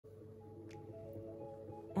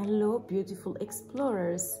Hello, beautiful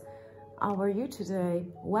explorers. How are you today?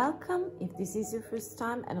 Welcome if this is your first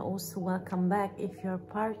time, and also welcome back if you're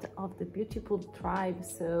part of the beautiful tribe.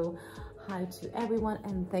 So hi to everyone,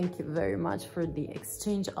 and thank you very much for the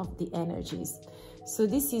exchange of the energies. So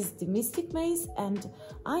this is the Mystic Maze, and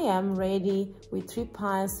I am ready with 3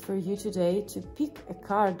 piles for you today to pick a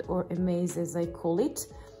card, or a maze as I call it,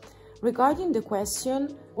 regarding the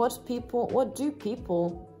question, what do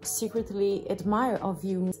people secretly admire of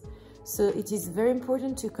you? So it is very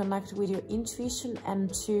important to connect with your intuition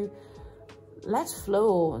and to let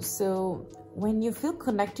flow. So when you feel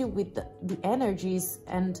connected with the energies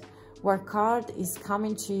and where card is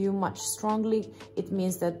coming to you much strongly, it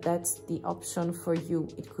means that that's the option for you.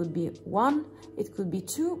 It could be 1, it could be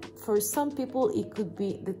 2. For some people, it could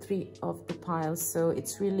be the 3 of the piles. So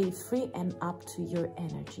it's really free and up to your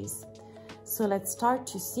energies. So let's start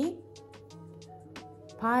to see.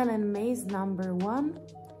 Pile and maze number 1.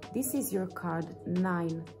 This is your card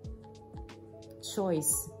 9.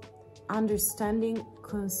 Choice. Understanding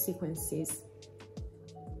consequences.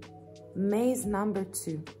 Maze number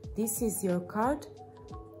 2. This is your card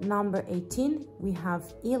number 18. We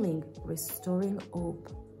have healing, restoring hope.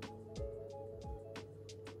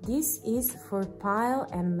 This is for pile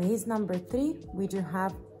and maze number 3. We do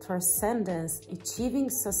have transcendence,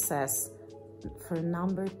 achieving success for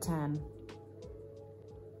number 10.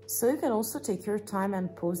 So you can also take your time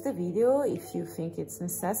and pause the video if you think it's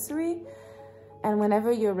necessary. And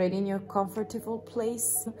whenever you're ready in your comfortable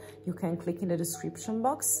place, you can click in the description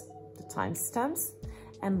box, the timestamps,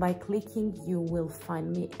 and by clicking, you will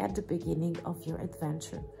find me at the beginning of your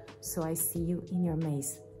adventure. So I see you in your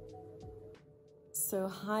maze. So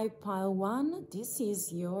hi, pile 1, this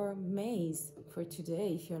is your maze for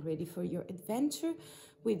today, if you're ready for your adventure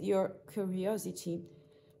with your curiosity.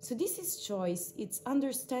 So this is choice, it's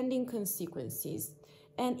understanding consequences.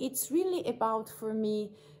 And it's really about, for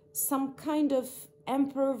me, some kind of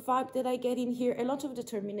emperor vibe that I get in here, a lot of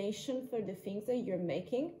determination for the things that you're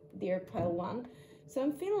making, dear pile 1. So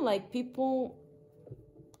I'm feeling like people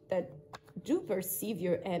that do perceive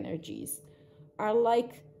your energies are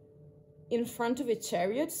like in front of a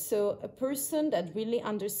chariot. So a person that really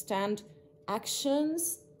understands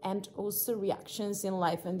actions and also reactions in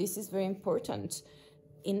life. And this is very important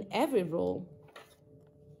in every role.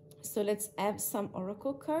 So let's add some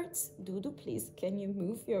oracle cards. Dudu, please, can you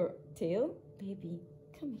move your tail? Baby,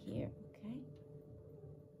 come here,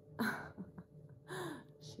 okay?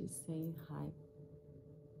 She's saying hi.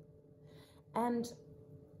 And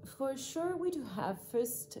for sure, we do have,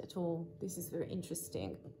 first at all, this is very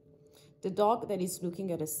interesting, the dog that is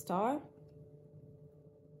looking at a star.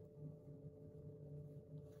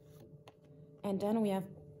 And then we have,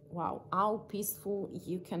 wow, how peaceful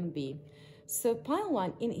you can be. So pile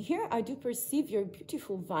 1, in here I do perceive your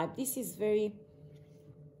beautiful vibe. This is very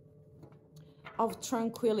of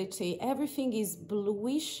tranquility. Everything is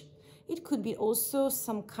bluish. It could be also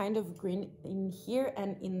some kind of green in here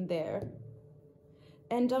and in there.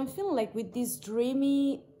 And I'm feeling like with this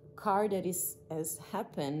dreamy card that has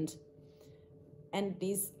happened, and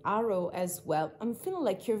this arrow as well, I'm feeling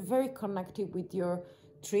like you're very connected with your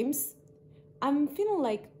dreams. I'm feeling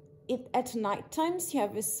like at night times you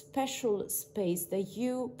have a special space that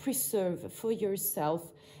you preserve for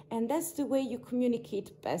yourself, and that's the way you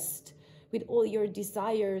communicate best with all your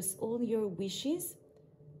desires, all your wishes.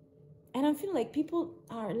 And I feel like people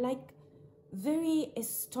are like very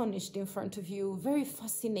astonished in front of you, very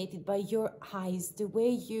fascinated by your eyes, the way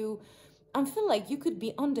you, I feel like you could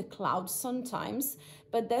be on the clouds sometimes,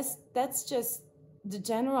 but that's just the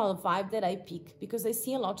general vibe that I pick, because I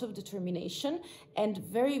see a lot of determination and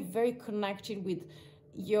very, very connected with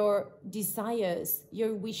your desires,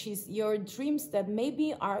 your wishes, your dreams that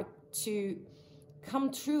maybe are to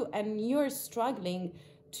come true, and you're struggling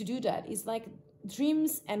to do that. It's like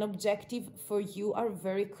dreams and objective for you are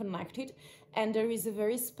very connected, and there is a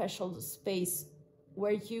very special space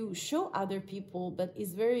where you show other people, but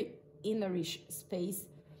it's very innerish space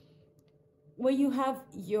where you have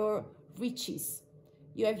your riches,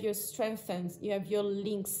 you have your strengths, you have your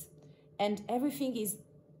links, and everything is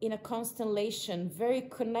in a constellation, very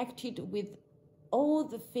connected with all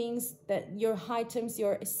the things that your items,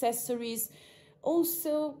 your accessories.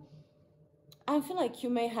 Also, I feel like you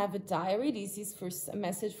may have a diary. This is for a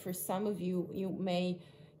message for some of you. You may,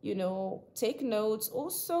 you know, take notes,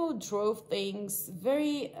 also draw things,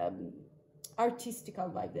 very artistical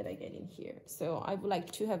vibe that I get in here. So I would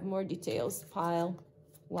like to have more details. Pile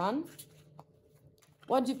 1.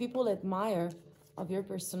 What do people admire of your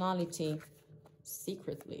personality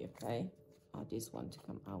secretly? Okay, I just want to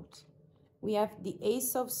come out. We have the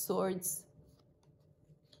Ace of Swords,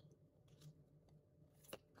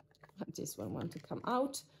 this one want to come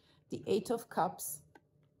out. The 8 of Cups.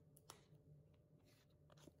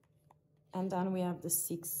 And then we have the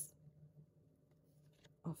 6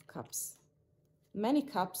 of Cups. Many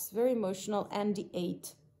cups, very emotional, and the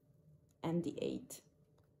 8. And the 8.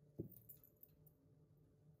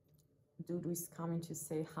 Dudu is coming to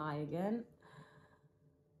say hi again.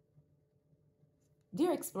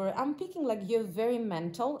 Dear Explorer, I'm picking like you're very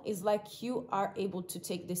mental. It's like you are able to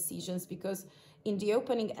take decisions, because in the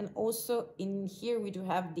opening and also in here we do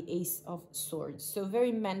have the Ace of Swords. So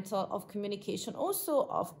very mental, of communication, also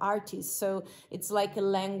of artists. So it's like a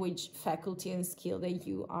language faculty and skill that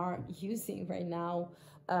you are using right now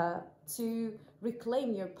to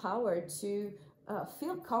reclaim your power, to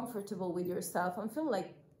feel comfortable with yourself and feel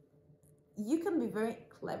like you can be very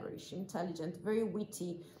cleverish, intelligent, very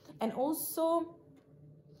witty, and also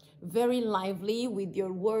very lively with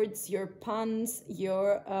your words, your puns,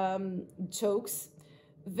 your jokes.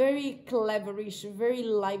 Very cleverish, very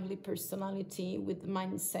lively personality with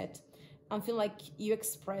mindset. I feel like you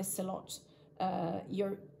express a lot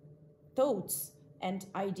your thoughts and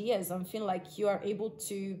ideas. I feel like you are able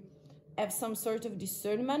to have some sort of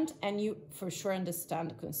discernment, and you for sure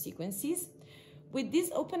understand the consequences. With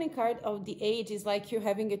this opening card of the 8, is like you're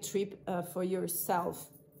having a trip for yourself,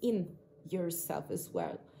 in yourself as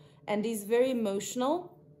well. And it's very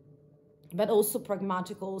emotional, but also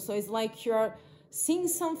pragmatical. So it's like you're seeing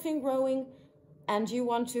something growing and you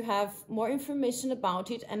want to have more information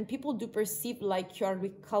about it. And people do perceive like you're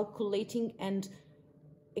recalculating and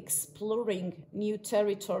exploring new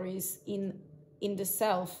territories in the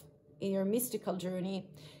self, in your mystical journey.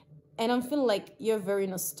 And I feel like you're very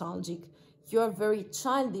nostalgic. You're very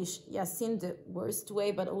childish, yes, in the worst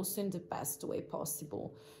way, but also in the best way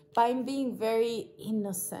possible. By being very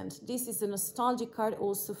innocent. This is a nostalgic card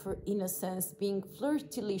also for innocence, being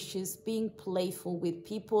flirtalicious, being playful with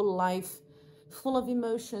people, life full of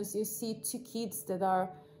emotions. You see 2 kids that are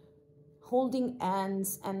holding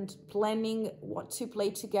hands and planning what to play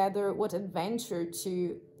together, what adventure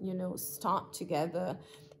to, you know, start together.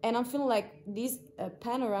 And I feel like this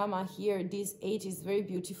panorama here, this 8 is very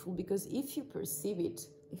beautiful, because if you perceive it,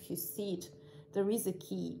 if you see it, there is a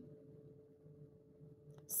key.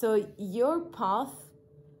 So your path,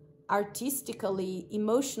 artistically,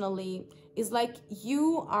 emotionally, is like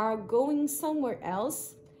you are going somewhere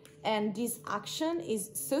else. And this action is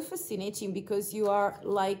so fascinating because you are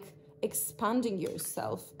like expanding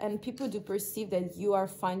yourself. And people do perceive that you are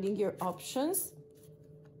finding your options.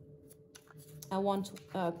 I want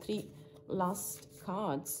 3 last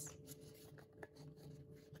cards.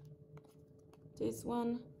 This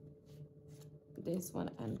one,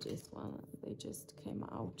 and this one. They just came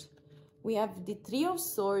out. We have the 3 of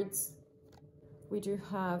Swords. We do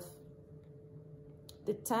have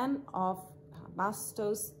the 10 of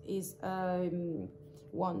Bastos is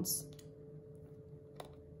Wands.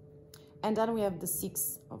 And then we have the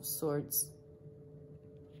 6 of Swords.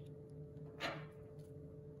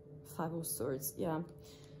 5 of Swords, yeah.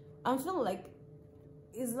 I feel like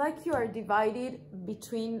it's like you are divided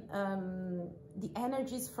between the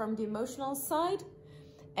energies from the emotional side,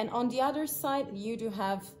 and on the other side you do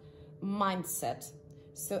have mindset.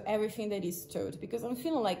 So everything that is taught, because I'm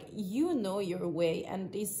feeling like you know your way,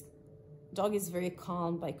 and this dog is very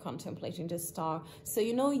calm by contemplating the star. So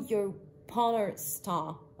you know your polar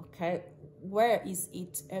star, okay? Where is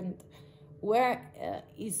it and where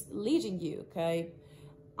is leading you, okay?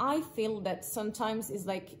 I feel that sometimes it's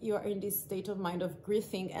like you're in this state of mind of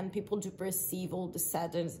grieving, and people do perceive all the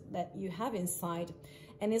sadness that you have inside.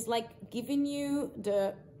 And it's like giving you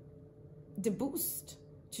the boost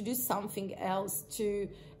to do something else, to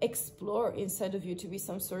explore inside of you, to be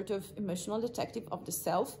some sort of emotional detective of the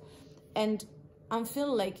self. And I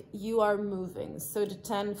feel like you are moving. So the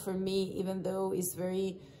 10 for me, even though is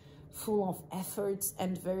very full of efforts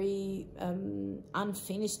and very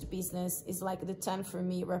unfinished business, is like the 10 for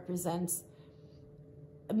me represents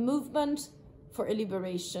a movement for a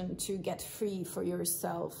liberation, to get free for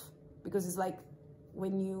yourself. Because it's like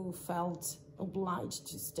when you felt obliged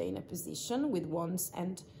to stay in a position with Wands,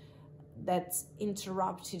 and that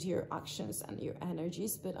interrupted your actions and your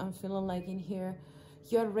energies. But I'm feeling like in here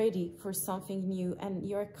you're ready for something new, and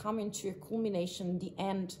you're coming to a culmination, the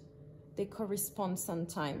end. They correspond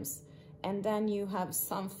sometimes, and then you have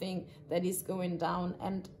something that is going down,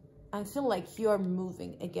 and I feel like you are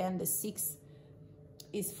moving again. The 6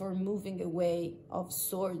 is for moving away of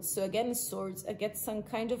Swords. So again, Swords, I get some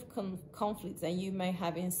kind of conflict that you may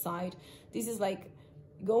have inside. This is like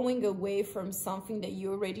going away from something that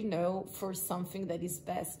you already know for something that is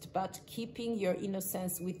best, but keeping your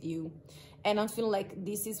innocence with you. And I feel like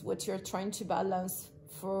this is what you're trying to balance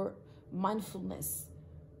for mindfulness,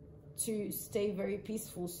 to stay very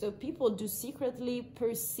peaceful. So people do secretly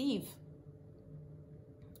perceive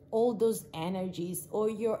all those energies or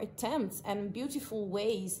your attempts and beautiful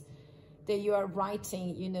ways that you are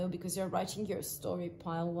writing, you know, because you're writing your story,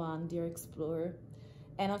 pile one, dear explorer.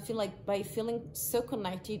 And I feel like by feeling so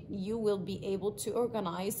connected, you will be able to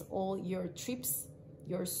organize all your trips,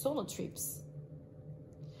 your solo trips,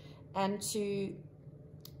 and to,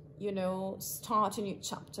 you know, start a new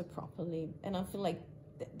chapter properly. And I feel like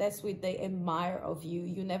that's what they admire of you.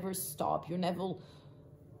 You never stop. You never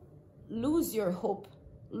lose your hope,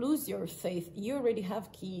 lose your faith. You already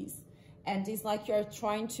have keys. And it's like you're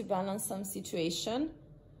trying to balance some situation,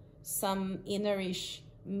 some innerish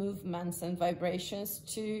movements and vibrations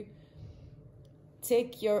to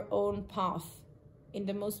take your own path in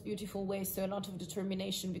the most beautiful way. So a lot of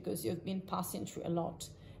determination, because you've been passing through a lot,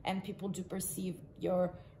 and people do perceive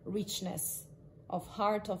your richness of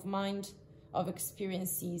heart, of mind, of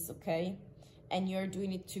experiences, okay? And you're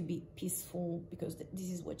doing it to be peaceful because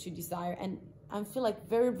this is what you desire. And I feel like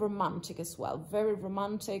very romantic as well, very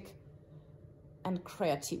romantic, and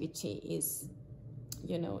creativity is,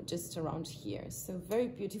 you know, just around here. So very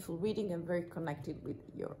beautiful reading and very connected with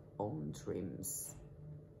your own dreams.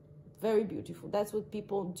 Very beautiful. That's what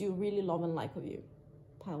people do really love and like of you,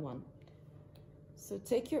 pile one. So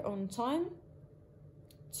take your own time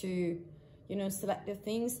to, you know, select the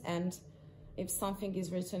things, and if something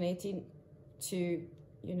is resonating, to,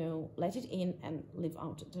 you know, let it in and leave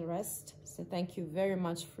out the rest. So thank you very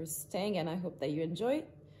much for staying, and I hope that you enjoy.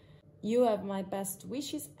 You have my best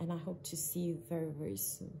wishes, and I hope to see you very, very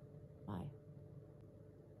soon. Bye.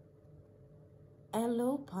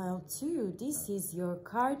 Hello, pile 2. This is your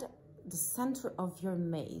card, the center of your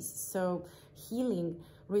maze. So healing,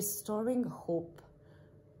 restoring hope.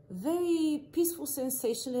 Very peaceful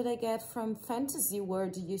sensation that I get from fantasy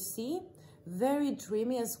world, you see. Very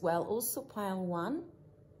dreamy as well. Also pile 1.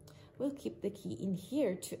 We'll keep the key in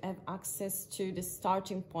here to have access to the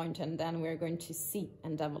starting point, and then we're going to see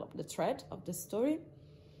and develop the thread of the story.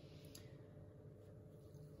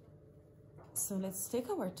 So let's take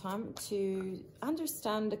our time to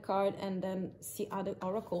understand the card and then see other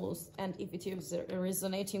oracles. And if it is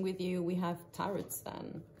resonating with you, we have tarots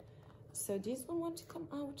then. So this one want to come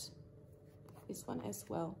out, this one as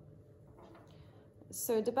well.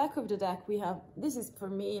 So the back of the deck we have, this is for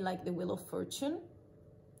me like the Wheel of Fortune.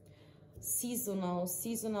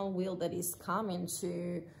 Seasonal wheel that is coming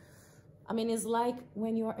to, I mean, it's like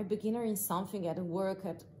when you are a beginner in something at work,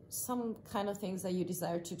 at some kind of things that you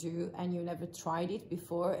desire to do and you never tried it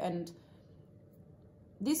before. And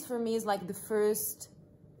this for me is like the first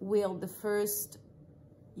wheel, the first,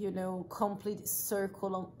 you know, complete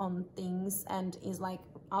circle on things. And is like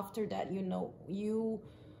after that, you know, you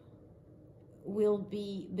will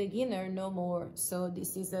be beginner no more. So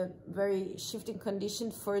this is a very shifting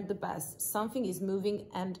condition for the best. Something is moving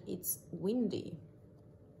and it's windy.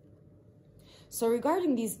 So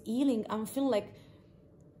regarding this healing, I'm feeling like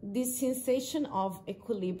this sensation of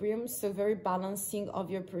equilibrium, so very balancing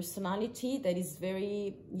of your personality, that is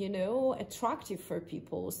very, you know, attractive for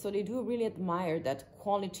people. So they do really admire that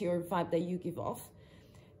quality or vibe that you give off.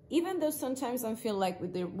 Even though sometimes I feel like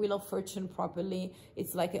with the Wheel of Fortune properly,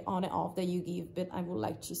 it's like an on and off that you give, but I would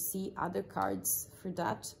like to see other cards for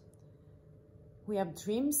that. We have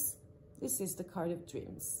dreams. This is the card of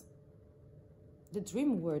dreams. The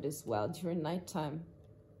dream word as well during nighttime.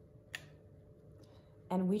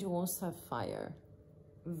 And we do also have fire.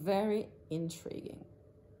 Very intriguing.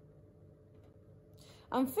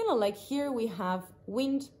 I'm feeling like here we have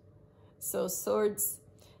wind, so swords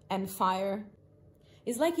and fire.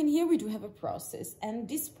 It's like in here we do have a process, and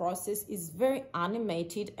this process is very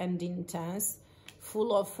animated and intense,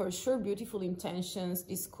 full of, for sure, beautiful intentions,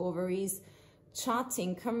 discoveries,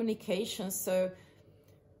 chatting, communication. So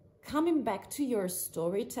coming back to your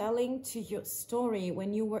storytelling, to your story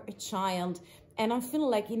when you were a child. And I feel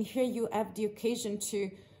like in here you have the occasion to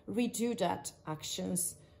redo that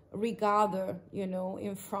actions, regather, you know,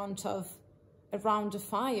 in front of, around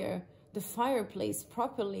the fireplace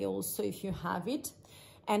properly also if you have it.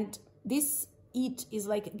 And this heat is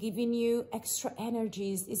like giving you extra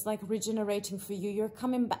energies. It's like regenerating for you. You're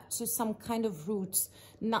coming back to some kind of roots,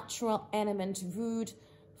 natural element, wood,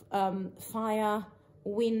 fire,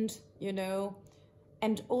 wind, you know.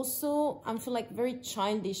 And also I feel like very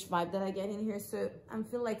childish vibe that I get in here. So I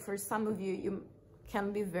feel like for some of you, you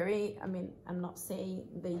can be very, I mean, I'm not saying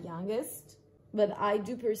the youngest, but I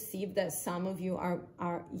do perceive that some of you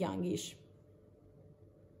are youngish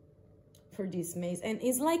for this maze. And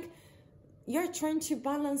it's like you're trying to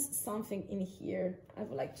balance something in here. I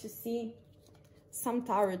would like to see some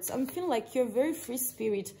tarots. I'm feeling like you're very free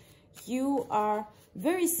spirit. You are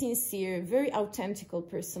very sincere, very authentical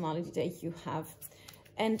personality that you have.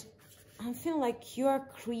 And I'm feeling like you are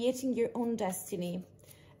creating your own destiny.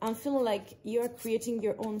 I'm feeling like you're creating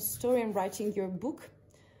your own story and writing your book.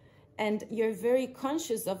 And you're very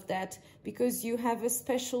conscious of that because you have a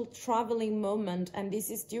special traveling moment, and this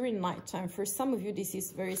is during nighttime. For some of you, this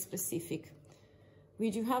is very specific. We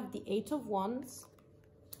do have the 8 of Wands.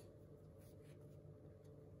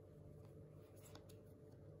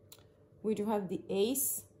 We do have the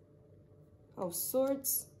Ace of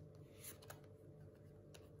Swords.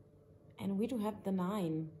 And we do have the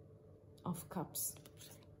 9 of Cups.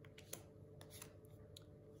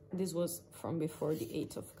 This was from before the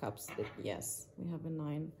 8 of Cups, but yes, we have a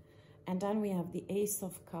 9. And then we have the Ace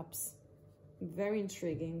of Cups. Very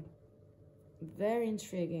intriguing. Very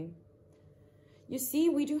intriguing. You see,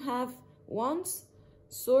 we do have Wands,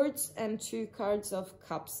 Swords, and 2 cards of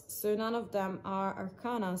Cups. So none of them are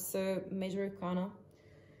Arcana, so major Arcana.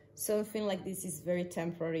 So I feel like this is very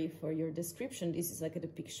temporary for your description. This is like a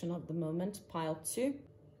depiction of the moment, pile 2.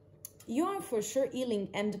 You are for sure healing,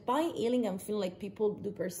 and by healing, I'm feeling like people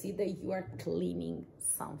do perceive that you are cleaning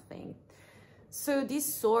something. So this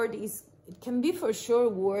sword is, it can be for sure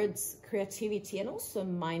words, creativity, and also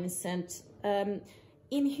mindset.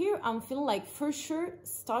 In here, I'm feeling like for sure,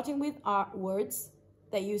 starting with our words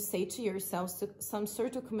that you say to yourself, so some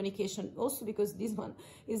sort of communication, also because this one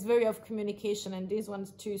is very of communication, and this one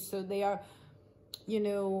too, so they are, you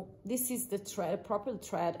know, this is the thread, proper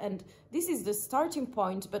thread, and this is the starting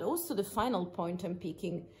point, but also the final point I'm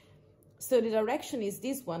picking. So the direction is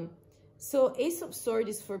this one. So Ace of Swords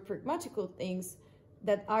is for pragmatical things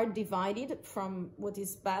that are divided from what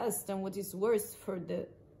is best and what is worst for the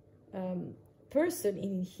person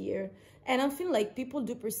in here. And I feel like people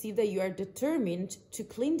do perceive that you are determined to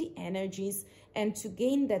clean the energies and to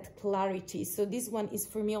gain that clarity. So this one is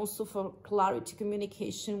for me also for clarity,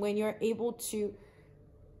 communication, when you're able to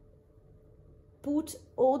put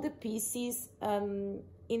all the pieces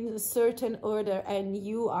in a certain order and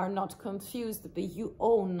you are not confused, but you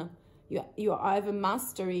own, you have a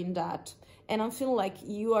mastery in that. And I feel like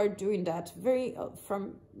you are doing that very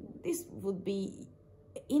from, this would be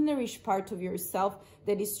innerish part of yourself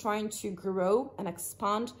that is trying to grow and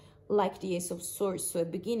expand, like the Ace of Swords, so a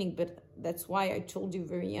beginning, but that's why I told you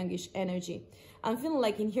very youngish energy. I'm feeling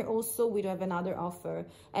like in here also we do have another offer,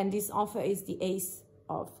 and this offer is the Ace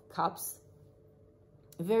of Cups.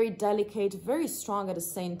 Very delicate, very strong at the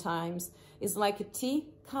same times. It's like a tea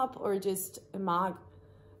cup or just a mug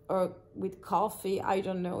or with coffee, I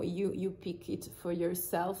don't know, you pick it for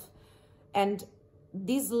yourself. And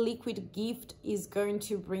this liquid gift is going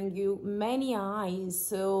to bring you many eyes.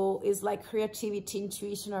 So it's like creativity,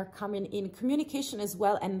 intuition are coming in, communication as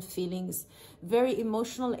well, and feelings. Very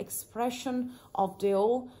emotional expression of the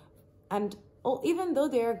all. And even though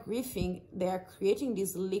they are grieving, they are creating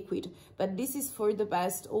this liquid, but this is for the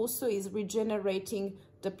best. Also is regenerating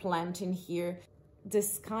the plant in here. The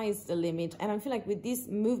sky is the limit. And I feel like with this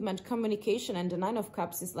movement, communication, and the 9 of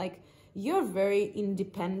Cups is like, you're very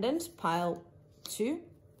independent, pile 2.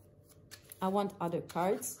 I want other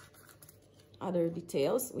cards, other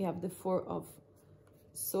details. We have the 4 of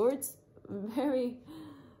Swords, very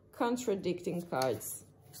contradicting cards,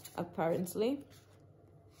 apparently.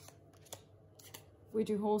 We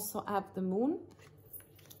do also have the Moon.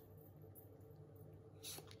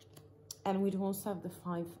 And we do also have the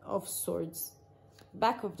 5 of Swords.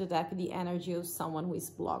 Back of the deck, the energy of someone who is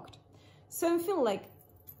blocked. So I feel like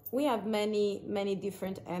we have many, many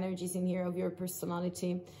different energies in here of your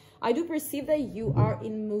personality. I do perceive that you are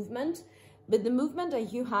in movement, but the movement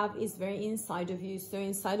that you have is very inside of you. So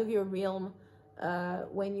inside of your realm,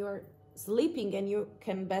 when you're sleeping and you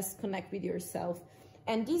can best connect with yourself.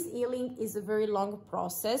 And this healing is a very long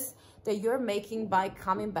process that you're making by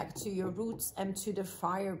coming back to your roots and to the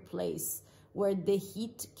fireplace, where the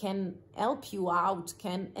heat can help you out,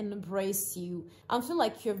 can embrace you. I feel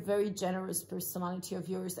like you're a very generous personality of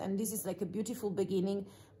yours, and this is like a beautiful beginning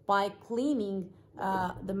by cleaning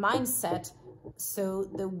the mindset. So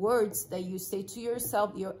the words that you say to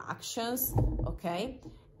yourself, your actions, okay?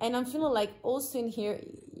 And I'm feeling like also in here,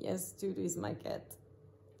 yes, DUDU is my cat.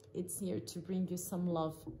 It's here to bring you some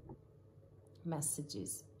love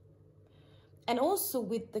messages. And also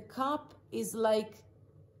with the cup is like,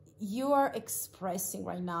 you are expressing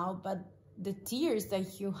right now, but the tears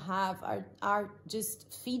that you have are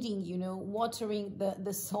just feeding, you know, watering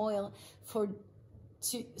the soil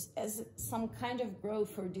as some kind of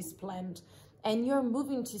growth for this plant. And you're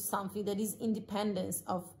moving to something that is independence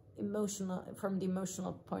of from the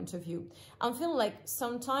emotional point of view. I'm feeling like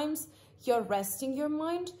sometimes you're resting your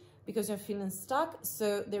mind because you're feeling stuck.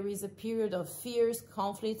 So there is a period of fears,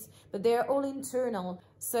 conflicts, but they're all internal.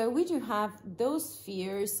 So we do have those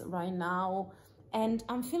fears right now. And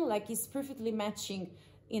I'm feeling like it's perfectly matching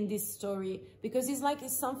in this story because it's like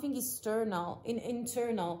it's something external,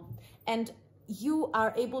 internal. And you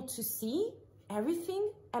are able to see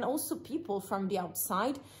everything and also people from the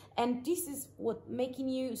outside. And this is what making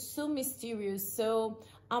you so mysterious, so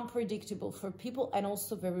unpredictable for people, and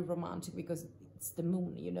also very romantic because it's the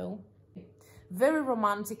moon, you know. Very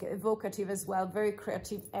romantic, evocative as well, very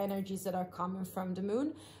creative energies that are coming from the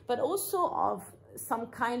moon, but also of some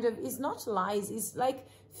kind of, it's not lies, it's like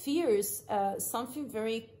fears, something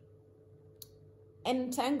very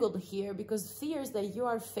entangled here, because fears that you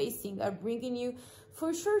are facing are bringing you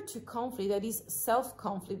for sure to conflict, that is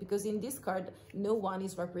self-conflict, because in this card no one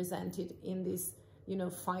is represented in this, you know,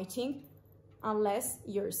 fighting, unless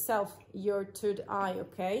yourself, your third eye,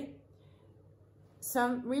 okay? So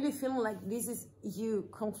I'm really feeling like this is you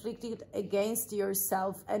conflicted against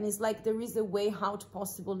yourself, and it's like there is a way out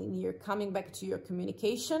possible in here, coming back to your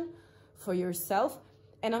communication for yourself.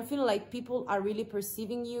 And I'm feeling like people are really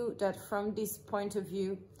perceiving you, that from this point of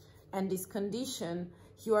view and this condition,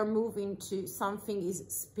 you are moving to something is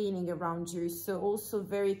spinning around you. So also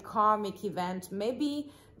very karmic event.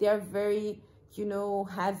 Maybe they are very, you know,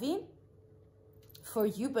 heavy for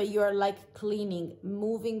you, but you are like cleaning,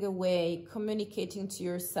 moving away, communicating to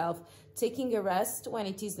yourself, taking a rest when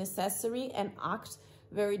it is necessary, and act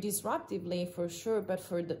very disruptively for sure, but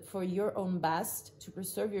for your own best, to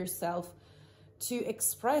preserve yourself, to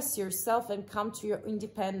express yourself and come to your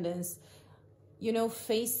independence, you know,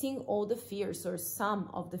 facing all the fears or some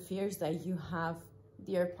of the fears that you have,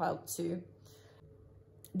 dear pile 2.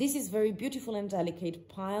 This is very beautiful and delicate.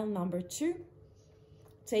 Pile number 2.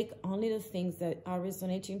 Take only the things that are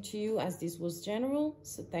resonating to you, as this was general.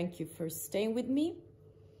 So thank you for staying with me.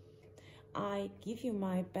 I give you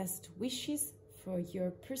my best wishes for your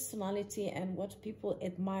personality and what people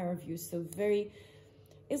admire of you. So very,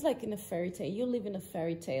 it's like in a fairy tale. You live in a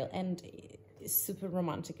fairy tale, and it's super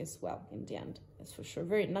romantic as well in the end. That's for sure.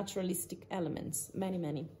 Very naturalistic elements,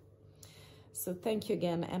 many. So thank you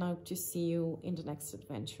again, and I hope to see you in the next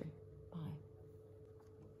adventure. Bye.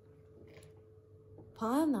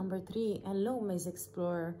 Pile number 3. Hello, Maze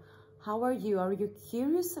Explorer. How are you? Are you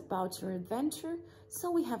curious about your adventure? So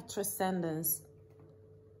we have transcendence,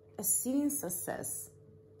 a seeing success.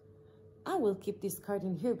 I will keep this card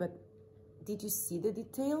in here, but did you see the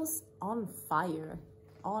details? On fire,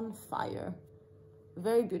 on fire.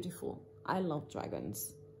 Very beautiful. I love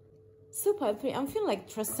dragons. So pile 3, I'm feeling like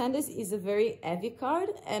transcendence is a very heavy card,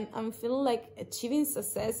 and I'm feeling like achieving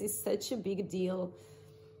success is such a big deal.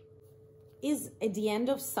 Is at the end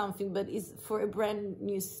of something, but is for a brand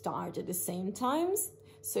new start at the same time.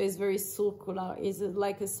 So it's very circular, it's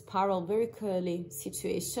like a spiral, very curly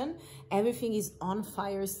situation. Everything is on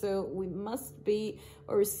fire, so we must be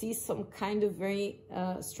or see some kind of very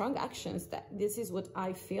strong actions. That this is what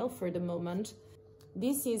I feel for the moment.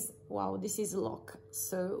 This is, wow, this is luck.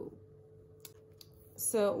 So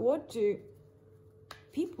what do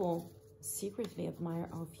people secretly admire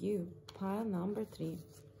of you? Pile number 3.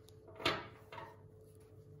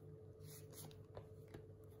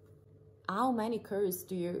 How many curves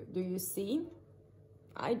do you see?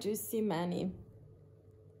 I do see many.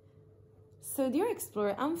 So dear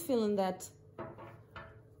explorer, I'm feeling that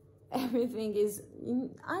everything is,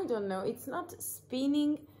 I don't know, it's not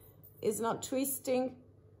spinning, it's not twisting,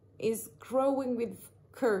 it's growing with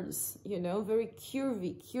curves, you know, very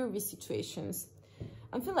curvy situations.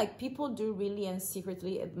 I feel like people do really and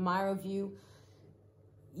secretly admire of you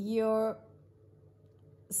your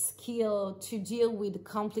skill to deal with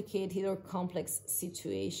complicated or complex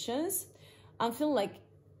situations. I feel like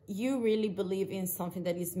you really believe in something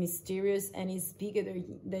that is mysterious and is bigger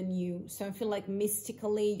than you. So I feel like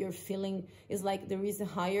mystically your feeling is like there is a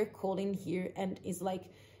higher calling here, and it's like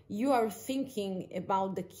you are thinking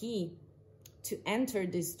about the key to enter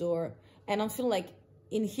this door. And I feel like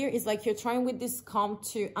in here it's like you're trying with this comb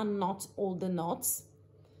to unknot all the knots.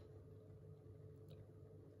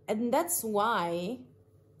 And that's why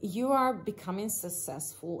you are becoming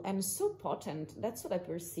successful and so potent. That's what I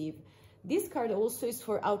perceive. This card also is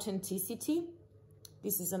for authenticity.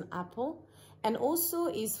 This is an apple. And also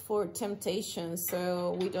is for temptation.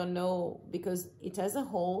 So we don't know, because it has a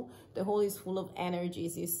hole. The hole is full of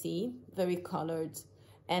energies, you see. Very colored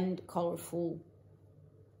and colorful.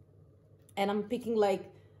 And I'm picking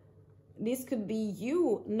like this could be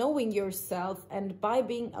you knowing yourself, and by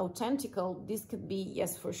being authentical, this could be,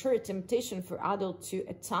 yes, for sure, a temptation for adults to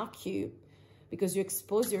attack you because you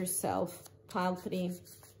expose yourself. Pile 3.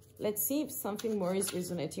 Let's see if something more is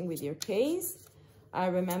resonating with your case. I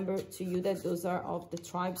remember to you that those are of the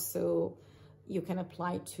tribe, so you can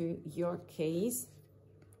apply to your case.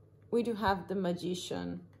 We do have the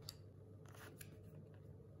Magician,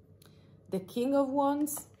 the King of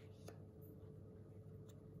Wands,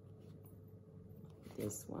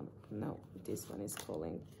 this one, no, this one is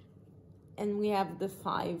falling, and we have the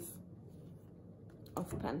 5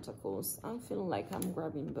 of Pentacles. I'm feeling like I'm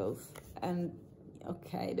grabbing both. And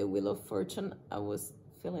okay, the Wheel of Fortune I was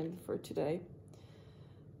feeling for today.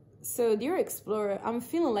 So dear explorer, I'm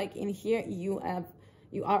feeling like in here you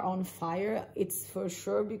are on fire. It's for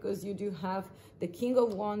sure, because you do have the King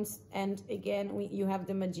of Wands, and again you have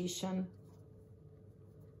the Magician.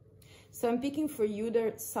 So I'm picking for you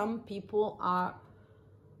that some people are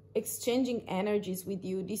exchanging energies with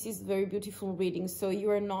you. This is very beautiful reading. So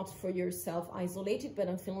you are not for yourself isolated, but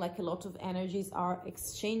I'm feeling like a lot of energies are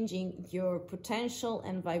exchanging. Your potential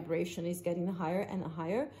and vibration is getting higher and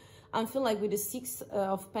higher. I feel like with the 6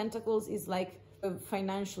 of Pentacles is like a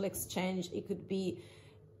financial exchange. It could be,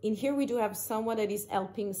 in here we do have someone that is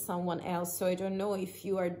helping someone else. So I don't know if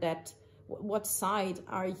you are that, what side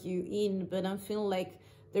are you in, but I'm feeling like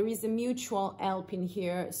there is a mutual help in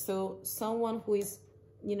here. So someone who is,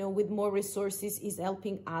 you know, with more resources is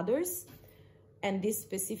helping others, and this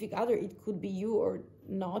specific other, it could be you or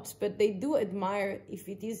not, but they do admire if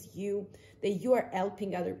it is you, that you are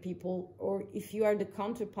helping other people, or if you are the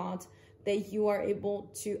counterpart, that you are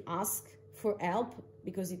able to ask for help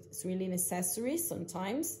because it's really necessary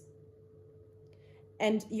sometimes,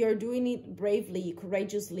 and you're doing it bravely,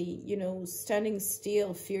 courageously, you know, standing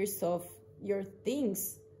still, fierce of your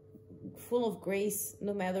things, full of grace,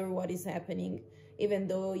 no matter what is happening, even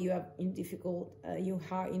though you are in difficult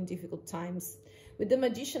times. With the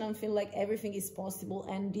Magician, I feel like everything is possible,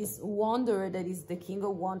 and this Wanderer that is the King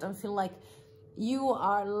of Wands, I feel like you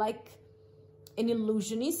are like an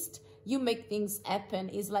illusionist. You make things happen.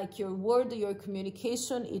 It's like your word, your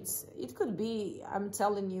communication. It could be, I'm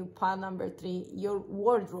telling you, pile number 3, your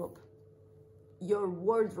wardrobe,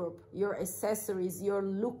 your accessories, your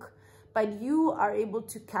look. But you are able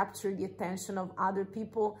to capture the attention of other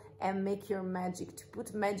people and make your magic, to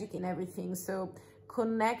put magic in everything. So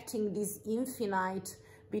connecting this infinite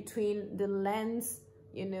between the lands,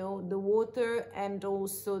 you know, the water, and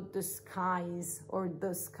also the skies, or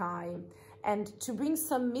the sky. And to bring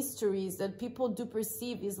some mysteries that people do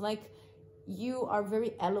perceive, is like you are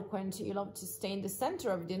very eloquent. You love to stay in the center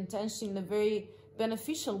of the intention in a very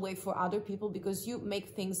beneficial way for other people, because you make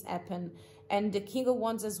things happen. And the King of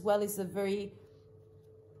Wands as well is a very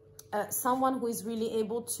someone who is really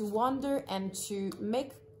able to wander and to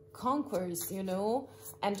make conquers, you know,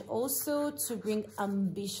 and also to bring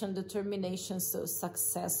ambition, determination, so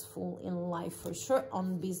successful in life for sure,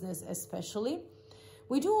 on business especially.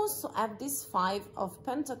 We do also have this 5 of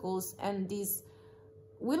Pentacles and this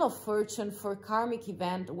Wheel of Fortune for karmic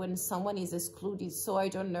event when someone is excluded. So I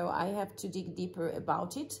don't know, I have to dig deeper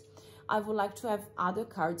about it. I would like to have other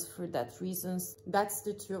cards for that reasons. That's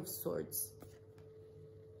the 2 of Swords.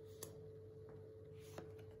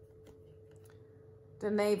 The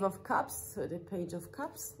Knave of Cups, so the Page of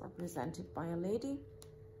Cups, represented by a lady.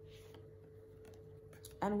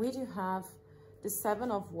 And we do have the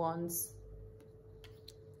 7 of Wands.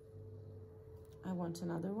 I want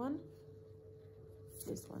another one.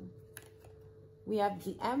 This one. We have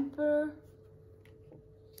the Emperor.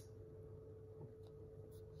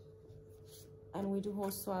 And we do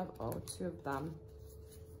also have, 2 of them.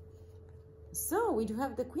 So we do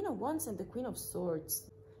have the Queen of Wands and the Queen of Swords.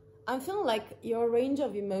 I'm feeling like your range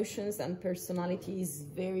of emotions and personality is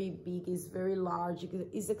very big, is very large,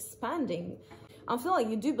 is expanding. I feel like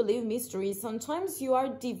you do believe mysteries. Sometimes you are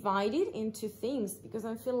divided into things, because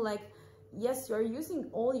I feel like, yes, you are using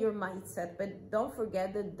all your mindset, but don't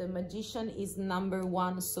forget that the Magician is number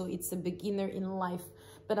 1, so it's a beginner in life.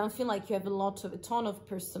 But I feel like you have a ton of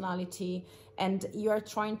personality, and you are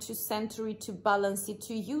trying to center it, to balance it,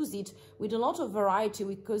 to use it with a lot of variety,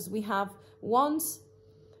 because we have Wands,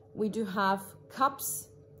 we do have Cups,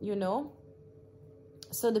 you know.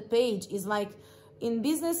 So the Page is like, in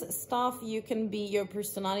business stuff, you can be, your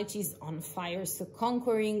personality is on fire, so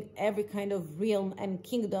conquering every kind of realm and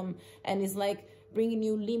kingdom, and it's like bringing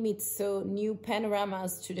new limits, so new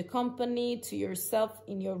panoramas to the company, to yourself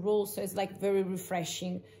in your role. So it's like very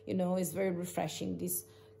refreshing, you know, it's very refreshing, this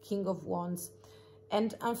King of Wands.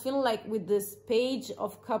 And I'm feeling like with this Page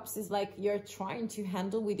of Cups is like you're trying to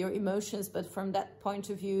handle with your emotions, but from that point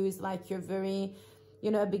of view is like you're very, you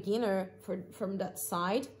know, a beginner from that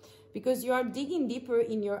side, because you are digging deeper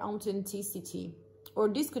in your authenticity. Or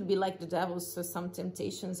this could be like the devil, so some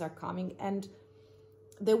temptations are coming, and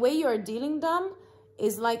the way you're dealing them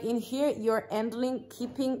is like in here you're handling,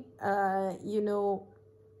 keeping, you know,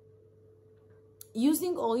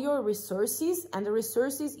 using all your resources, and the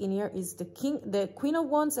resources in here is the Queen of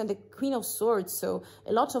Wands and the Queen of Swords. So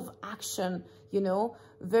a lot of action, you know,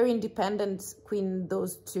 very independent queen,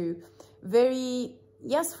 those two. Very,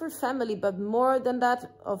 yes, for family, but more than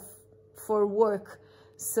that, for work.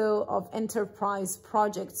 So of enterprise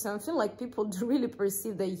projects. So I feel like people do really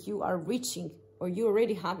perceive that you are reaching, or you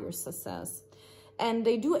already have your success. And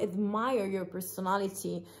they do admire your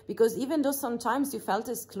personality, because even though sometimes you felt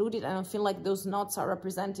excluded, and I feel like those knots are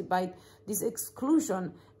represented by this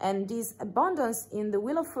exclusion and this abundance in the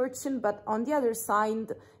Wheel of Fortune, but on the other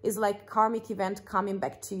side is like karmic event coming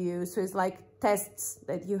back to you. So it's like tests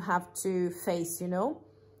that you have to face, you know.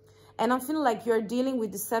 And I feel like you're dealing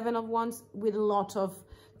with the Seven of Wands with a lot of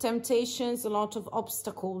temptations, a lot of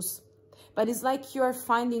obstacles, but it's like you're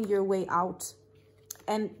finding your way out.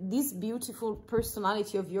 And this beautiful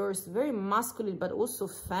personality of yours, very masculine, but also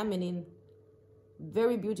feminine,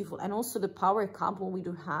 very beautiful. And also the power couple we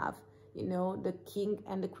do have, you know, the King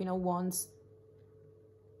and the Queen of Wands.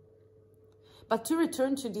 But to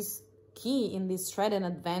return to this key in this thread and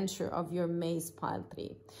adventure of your Maze pile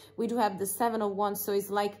 3, we do have the Seven of Wands. So it's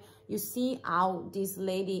like you see how this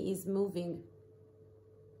lady is moving.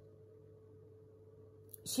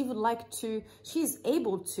 She would like to, she is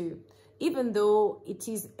able to, even though it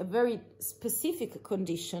is a very specific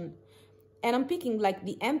condition. And I'm picking like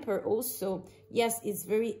the Emperor also. Yes, it's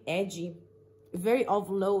very edgy, very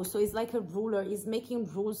of low. So it's like a ruler, is making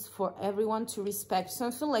rules for everyone to respect. So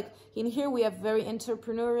I feel like in here we have very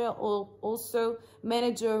entrepreneurial, or also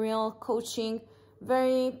managerial, coaching,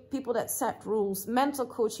 very people that set rules, mental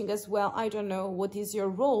coaching as well. I don't know what is your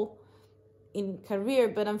role in career,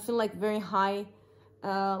 but I feel like very high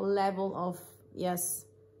level of, yes.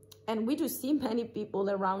 And we do see many people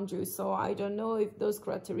around you, so I don't know if those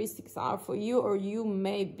characteristics are for you, or you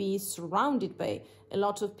may be surrounded by a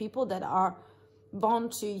lot of people that are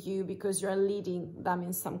bound to you because you're leading them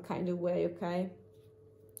in some kind of way, okay?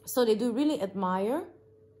 So they do really admire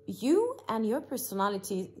you and your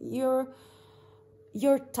personality, your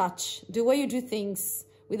touch, the way you do things,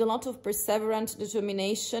 with a lot of perseverance,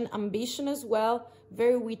 determination, ambition as well,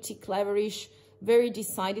 very witty, cleverish, very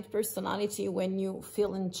decided personality when you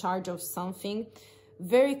feel in charge of something.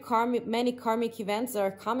 Very karmic, many karmic events are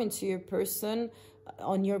coming to your person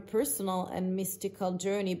on your personal and mystical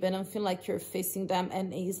journey, but I feel like you're facing them,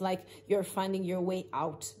 and it's like you're finding your way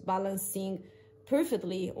out, balancing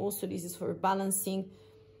perfectly. Also, this is for balancing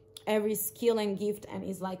every skill and gift, and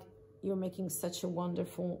it's like you're making such a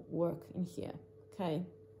wonderful work in here, okay?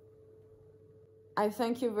 I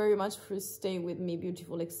thank you very much for staying with me,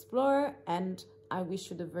 beautiful explorer, and I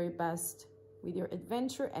wish you the very best with your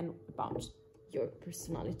adventure and about your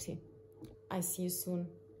personality. I see you soon.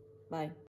 Bye.